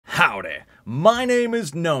Howdy, my name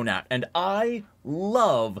is Nonat, and I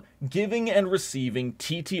love giving and receiving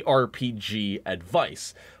TTRPG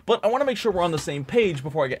advice. But I want to make sure we're on the same page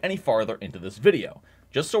before I get any farther into this video.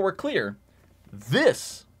 Just so we're clear,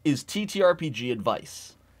 this is TTRPG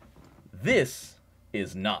advice. This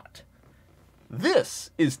is not.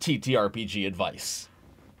 This is TTRPG advice.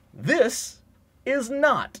 This is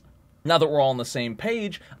not. Now that we're all on the same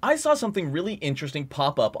page, I saw something really interesting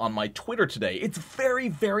pop up on my Twitter today. It's very,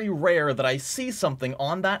 very rare that I see something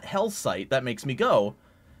on that hell site that makes me go,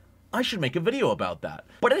 I should make a video about that.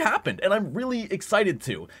 But it happened, and I'm really excited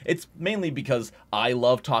to. It's mainly because I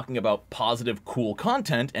love talking about positive, cool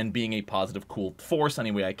content and being a positive, cool force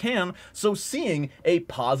any way I can, so seeing a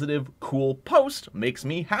positive, cool post makes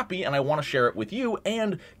me happy, and I want to share it with you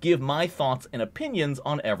and give my thoughts and opinions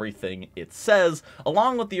on everything it says,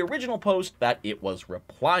 along with the original post that it was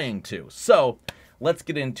replying to. So let's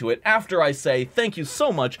get into it after I say thank you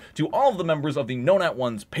so much to all of the members of the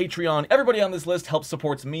Nonat1's Patreon. Everybody on this list helps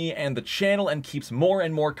supports me and the channel and keeps more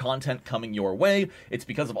and more content coming your way. It's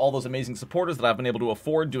because of all those amazing supporters that I've been able to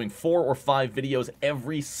afford doing 4 or 5 videos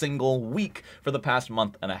every single week for the past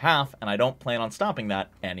month and a half, and I don't plan on stopping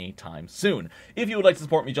that anytime soon. If you would like to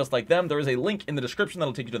support me just like them, there is a link in the description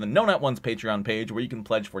that'll take you to the Nonat1's Patreon page where you can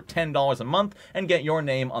pledge for $10 a month and get your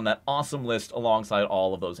name on that awesome list alongside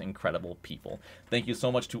all of those incredible people. Thank you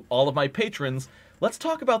so much to all of my patrons. Let's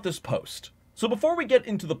talk about this post. So before we get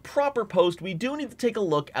into the proper post, we do need to take a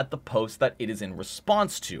look at the post that it is in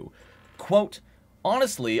response to. Quote,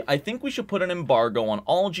 honestly, I think we should put an embargo on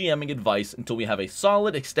all GMing advice until we have a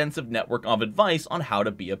solid, extensive network of advice on how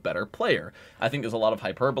to be a better player. I think there's a lot of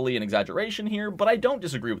hyperbole and exaggeration here, but I don't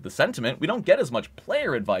disagree with the sentiment. We don't get as much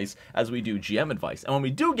player advice as we do GM advice. And when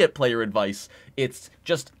we do get player advice, it's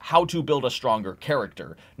just how to build a stronger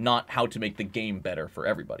character, not how to make the game better for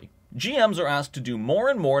everybody. GMs are asked to do more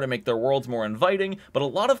and more to make their worlds more inviting, but a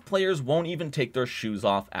lot of players won't even take their shoes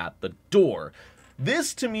off at the door.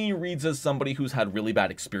 This, to me, reads as somebody who's had really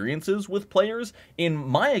bad experiences with players. In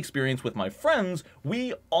my experience with my friends,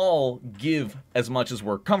 we all give as much as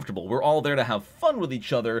we're comfortable. We're all there to have fun with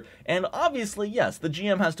each other, and obviously, yes, the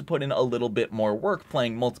GM has to put in a little bit more work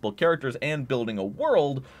playing multiple characters and building a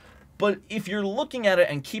world, but if you're looking at it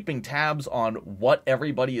and keeping tabs on what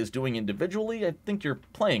everybody is doing individually, I think you're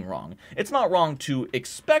playing wrong. It's not wrong to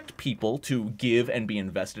expect people to give and be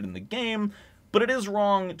invested in the game, but it is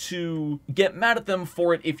wrong to get mad at them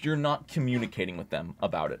for it if you're not communicating with them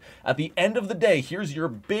about it. At the end of the day, here's your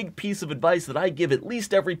big piece of advice that I give at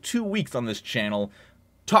least every 2 weeks on this channel.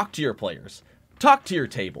 Talk to your players. Talk to your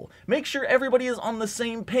table. Make sure everybody is on the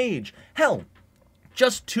same page. Hell,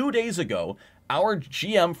 just 2 days ago, our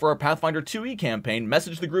GM for our Pathfinder 2e campaign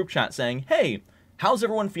messaged the group chat saying, hey, how's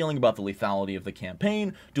everyone feeling about the lethality of the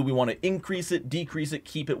campaign? Do we want to increase it, decrease it,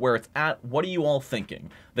 keep it where it's at? What are you all thinking?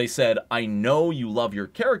 They said, I know you love your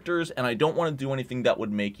characters, and I don't want to do anything that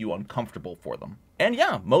would make you uncomfortable for them. And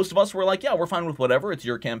yeah, most of us were like, yeah, we're fine with whatever. It's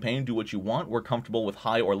your campaign. Do what you want. We're comfortable with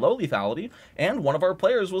high or low lethality. And one of our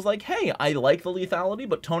players was like, hey, I like the lethality,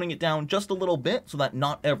 but toning it down just a little bit so that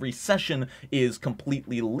not every session is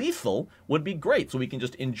completely lethal would be great, so we can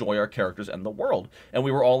just enjoy our characters and the world. And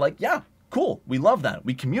we were all like, yeah, cool, we love that.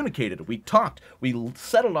 We communicated, we talked, we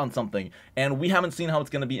settled on something, and we haven't seen how it's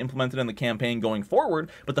going to be implemented in the campaign going forward,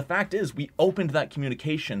 but the fact is we opened that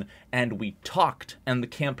communication and we talked, and the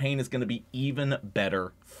campaign is going to be even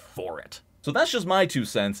better for it. So that's just my 2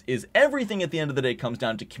 cents, is everything at the end of the day comes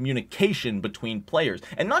down to communication between players.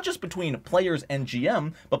 And not just between players and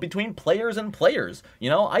GM, but between players and players. You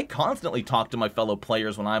know, I constantly talk to my fellow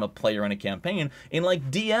players when I'm a player in a campaign, in like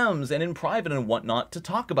DMs and in private and whatnot, to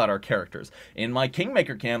talk about our characters. In my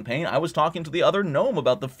Kingmaker campaign, I was talking to the other gnome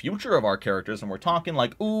about the future of our characters, and we're talking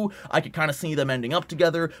like, ooh, I could kind of see them ending up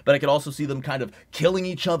together, but I could also see them kind of killing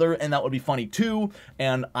each other, and that would be funny too.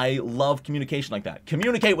 And I love communication like that.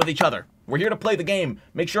 Communicate with each other. We're here to play the game.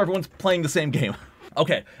 Make sure everyone's playing the same game.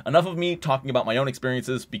 Okay, enough of me talking about my own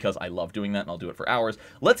experiences because I love doing that and I'll do it for hours.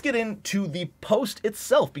 Let's get into the post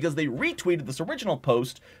itself because they retweeted this original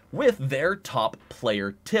post with their top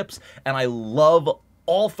player tips, and I love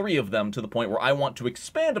all 3 of them to the point where I want to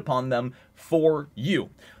expand upon them for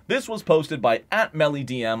you. This was posted by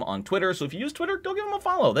 @MellyDM on Twitter, so if you use Twitter, go give them a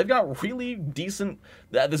follow. They've got really decent,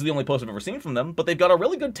 this is the only post I've ever seen from them, but they've got a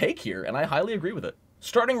really good take here, and I highly agree with it.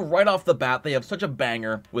 Starting right off the bat, they have such a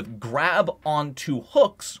banger with grab onto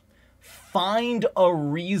hooks, find a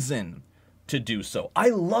reason to do so. I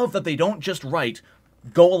love that they don't just write,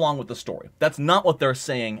 go along with the story. That's not what they're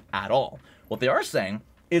saying at all. What they are saying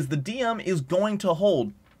is the DM is going to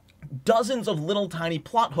hold dozens of little tiny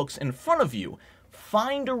plot hooks in front of you.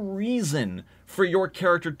 Find a reason for your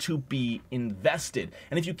character to be invested.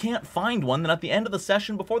 And if you can't find one, then at the end of the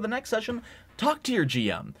session, before the next session, talk to your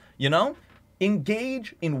GM, you know?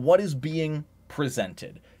 Engage in what is being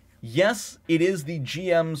presented. Yes, it is the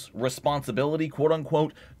GM's responsibility, quote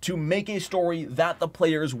unquote, to make a story that the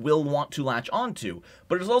players will want to latch onto,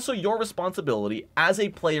 but it is also your responsibility as a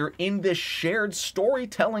player in this shared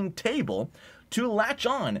storytelling table to latch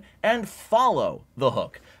on and follow the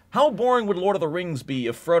hook. How boring would Lord of the Rings be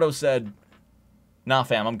if Frodo said, "Nah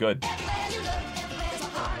fam, I'm good"?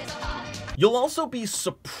 You'll also be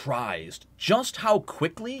surprised just how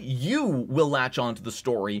quickly you will latch onto the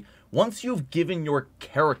story once you've given your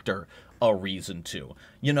character a reason to.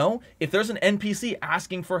 You know, if there's an NPC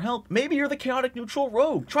asking for help, maybe you're the chaotic neutral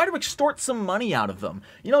rogue. Try to extort some money out of them.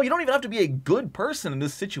 You know, you don't even have to be a good person in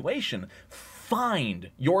this situation.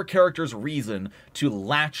 Find your character's reason to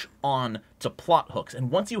latch on to plot hooks. And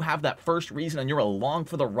once you have that first reason and you're along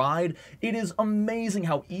for the ride, it is amazing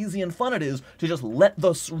how easy and fun it is to just let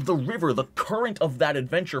the river, the current of that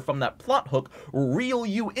adventure from that plot hook reel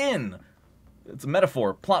you in. It's a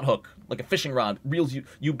metaphor, plot hook, like a fishing rod, reels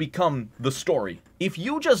you become the story. If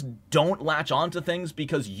you just don't latch onto things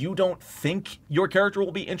because you don't think your character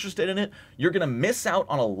will be interested in it, you're gonna miss out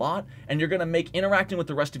on a lot, and you're gonna make interacting with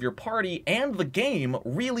the rest of your party and the game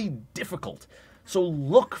really difficult. So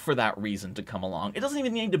look for that reason to come along. It doesn't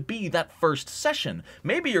even need to be that first session.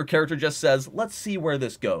 Maybe your character just says, let's see where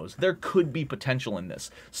this goes. There could be potential in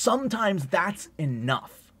this. Sometimes that's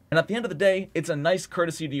enough. And at the end of the day, it's a nice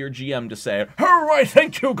courtesy to your GM to say, "Oh, I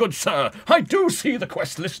thank you, good sir. I do see the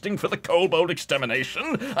quest listing for the kobold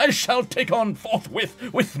extermination. I shall take on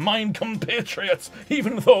forthwith with mine compatriots,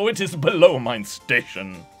 even though it is below mine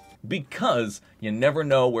station." Because you never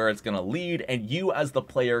know where it's going to lead, and you as the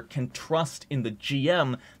player can trust in the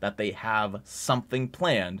GM that they have something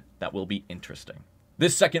planned that will be interesting.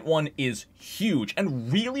 This second one is huge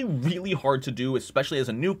and really, really hard to do, especially as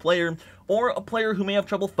a new player or a player who may have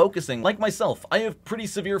trouble focusing. Like myself, I have pretty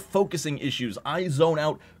severe focusing issues. I zone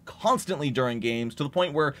out constantly during games to the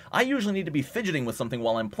point where I usually need to be fidgeting with something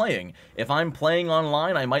while I'm playing. If I'm playing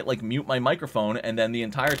online, I might like mute my microphone, and then the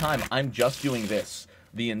entire time I'm just doing this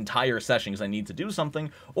the entire session because I need to do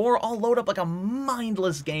something, or I'll load up like a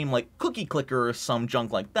mindless game like Cookie Clicker or some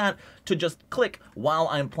junk like that to just click while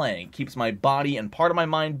I'm playing. It keeps my body and part of my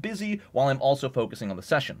mind busy while I'm also focusing on the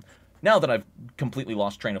session. Now that I've completely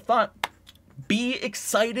lost train of thought, be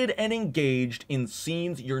excited and engaged in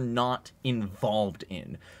scenes you're not involved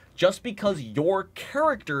in. Just because your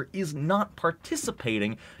character is not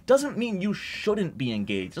participating doesn't mean you shouldn't be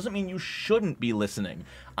engaged, doesn't mean you shouldn't be listening.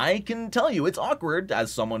 I can tell you it's awkward,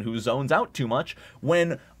 as someone who zones out too much,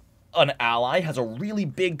 when an ally has a really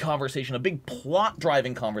big conversation, a big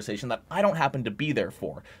plot-driving conversation that I don't happen to be there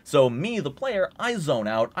for. So me, the player, I zone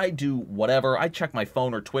out, I do whatever, I check my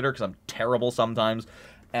phone or Twitter because I'm terrible sometimes,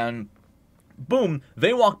 and boom,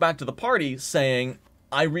 they walk back to the party saying,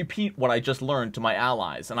 I repeat what I just learned to my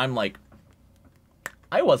allies, and I'm like,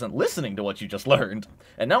 I wasn't listening to what you just learned,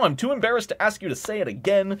 and now I'm too embarrassed to ask you to say it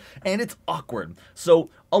again, and it's awkward. So,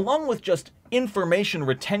 along with just information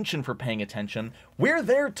retention for paying attention, we're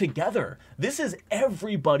there together. This is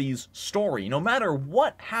everybody's story, no matter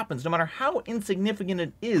what happens, no matter how insignificant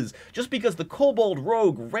it is. Just because the kobold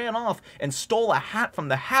rogue ran off and stole a hat from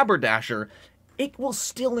the haberdasher, it will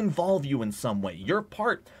still involve you in some way. You're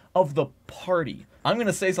part of the party. I'm going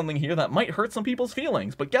to say something here that might hurt some people's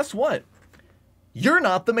feelings, but guess what? You're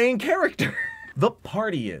not the main character. The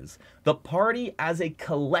party is. The party as a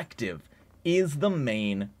collective is the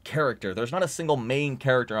main character. There's not a single main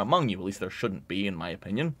character among you, at least there shouldn't be, in my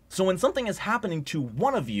opinion. So when something is happening to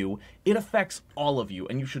one of you, it affects all of you,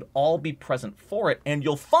 and you should all be present for it, and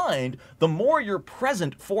you'll find the more you're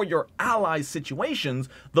present for your allies' situations,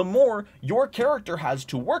 the more your character has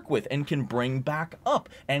to work with and can bring back up,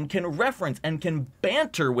 and can reference, and can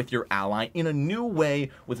banter with your ally in a new way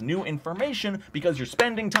with new information, because you're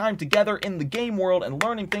spending time together in the game world and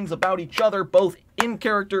learning things about each other, both in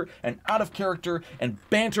character and out of character, and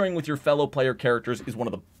bantering with your fellow player characters is one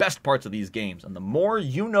of the best parts of these games. And the more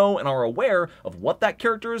you know and are aware of what that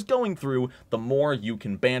character is going through, the more you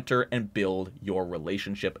can banter and build your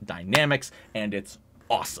relationship dynamics, and it's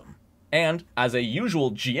awesome. And as a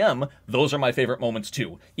usual GM, those are my favorite moments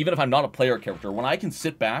too. Even if I'm not a player character, when I can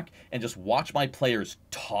sit back and just watch my players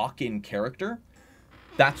talk in character,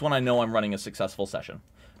 that's when I know I'm running a successful session.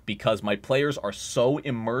 Because my players are so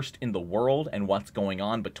immersed in the world and what's going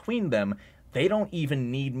on between them, they don't even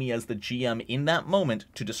need me as the GM in that moment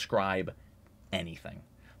to describe anything.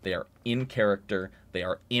 They are in character, they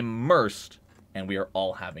are immersed, and we are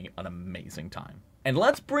all having an amazing time. And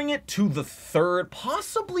let's bring it to the third,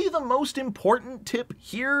 possibly the most important tip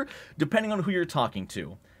here, depending on who you're talking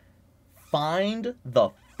to. Find the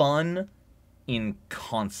fun in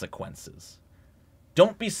consequences.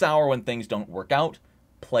 Don't be sour when things don't work out,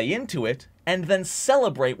 play into it, and then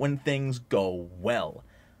celebrate when things go well.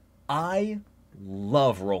 I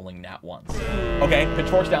love rolling nat ones. Okay,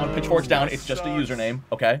 pitchforks down, it's just a username,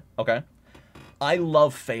 okay? I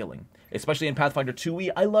love failing. Especially in Pathfinder 2e,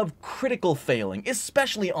 I love critical failing,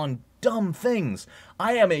 especially on dumb things.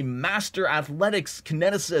 I am a master athletics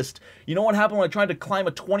kineticist. You know what happened when I tried to climb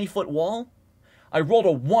a 20-foot wall? I rolled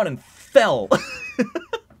a 1 and fell.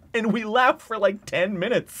 And we laughed for like 10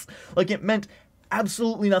 minutes. Like, it meant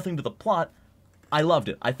absolutely nothing to the plot. I loved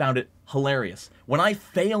it. I found it hilarious. When I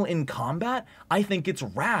fail in combat, I think it's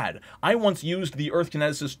rad. I once used the Earth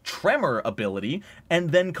Kineticist Tremor ability and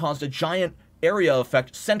then caused a giant area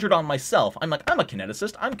effect centered on myself. I'm like, I'm a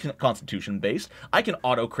kineticist, I'm constitution based, I can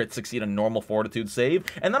auto crit succeed a normal fortitude save,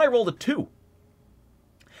 and then I rolled a 2.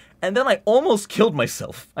 And then I almost killed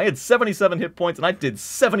myself. I had 77 hit points and I did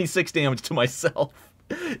 76 damage to myself.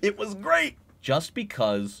 It was great! Just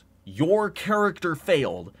because your character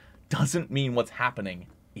failed doesn't mean what's happening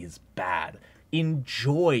is bad.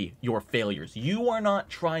 Enjoy your failures. You are not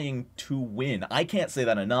trying to win. I can't say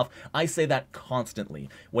that enough. I say that constantly.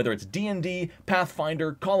 Whether it's D&D,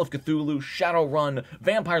 Pathfinder, Call of Cthulhu, Shadowrun,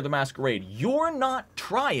 Vampire the Masquerade, you're not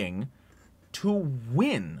trying to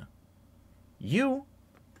win. You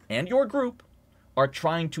and your group are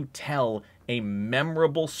trying to tell a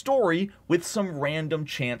memorable story with some random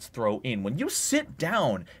chance throw in. When you sit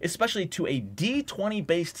down, especially to a D20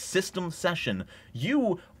 based system session,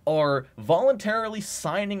 you are voluntarily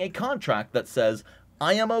signing a contract that says,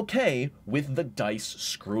 I am okay with the dice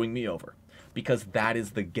screwing me over. Because that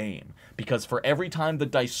is the game. Because for every time the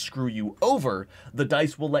dice screw you over, the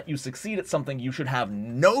dice will let you succeed at something you should have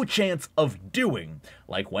no chance of doing.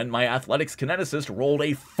 Like when my athletics kineticist rolled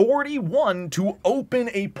a 41 to open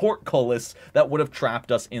a portcullis that would have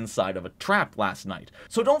trapped us inside of a trap last night.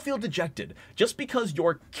 So don't feel dejected. Just because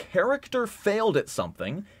your character failed at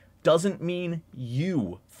something doesn't mean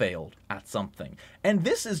you failed at something. And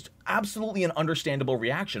this is absolutely an understandable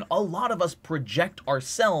reaction. A lot of us project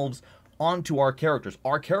ourselves onto our characters.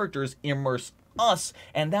 Our characters immerse us,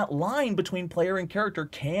 and that line between player and character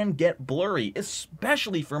can get blurry,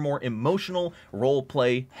 especially for more emotional,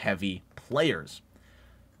 roleplay heavy players.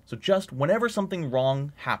 So just whenever something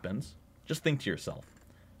wrong happens, just think to yourself,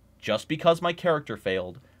 just because my character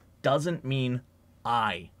failed doesn't mean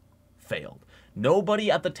I failed.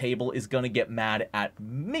 Nobody at the table is going to get mad at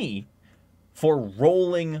me for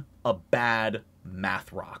rolling a bad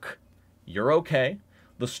math rock. You're okay.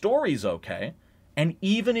 The story's okay. And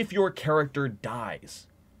even if your character dies,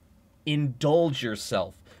 indulge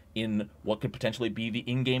yourself in what could potentially be the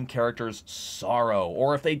in-game character's sorrow.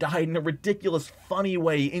 Or if they died in a ridiculous, funny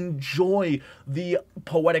way, enjoy the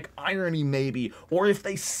poetic irony maybe. Or if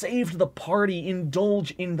they saved the party,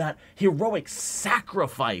 indulge in that heroic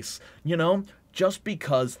sacrifice. You know, just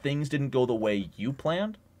because things didn't go the way you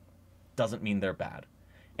planned doesn't mean they're bad.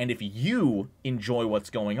 And if you enjoy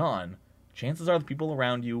what's going on, chances are the people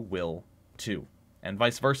around you will too. And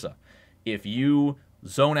vice versa. If you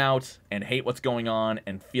zone out and hate what's going on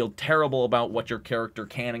and feel terrible about what your character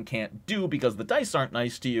can and can't do because the dice aren't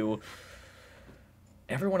nice to you,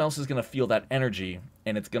 everyone else is going to feel that energy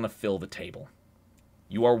and it's going to fill the table.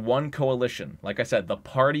 You are one coalition. Like I said, the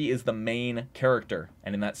party is the main character.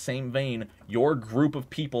 And in that same vein, your group of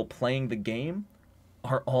people playing the game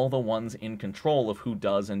are all the ones in control of who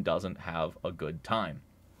does and doesn't have a good time.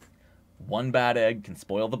 One bad egg can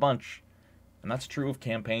spoil the bunch. And that's true of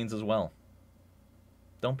campaigns as well.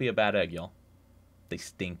 Don't be a bad egg, y'all. They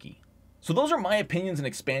stinky. So those are my opinions and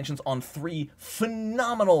expansions on 3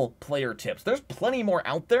 phenomenal player tips. There's plenty more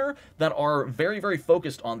out there that are very, very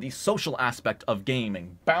focused on the social aspect of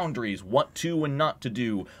gaming, boundaries, what to and not to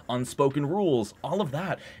do, unspoken rules, all of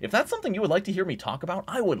that. If that's something you would like to hear me talk about,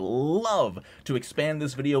 I would love to expand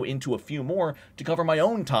this video into a few more to cover my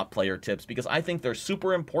own top player tips because I think they're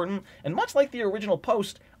super important, and much like the original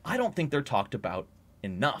post, I don't think they're talked about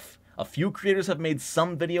enough. A few creators have made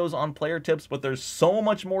some videos on player tips, but there's so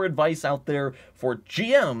much more advice out there for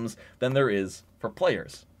GMs than there is for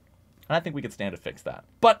players. And I think we could stand to fix that.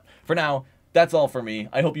 But for now, that's all for me.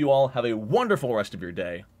 I hope you all have a wonderful rest of your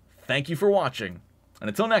day. Thank you for watching. And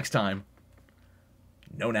until next time,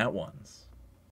 no nat ones.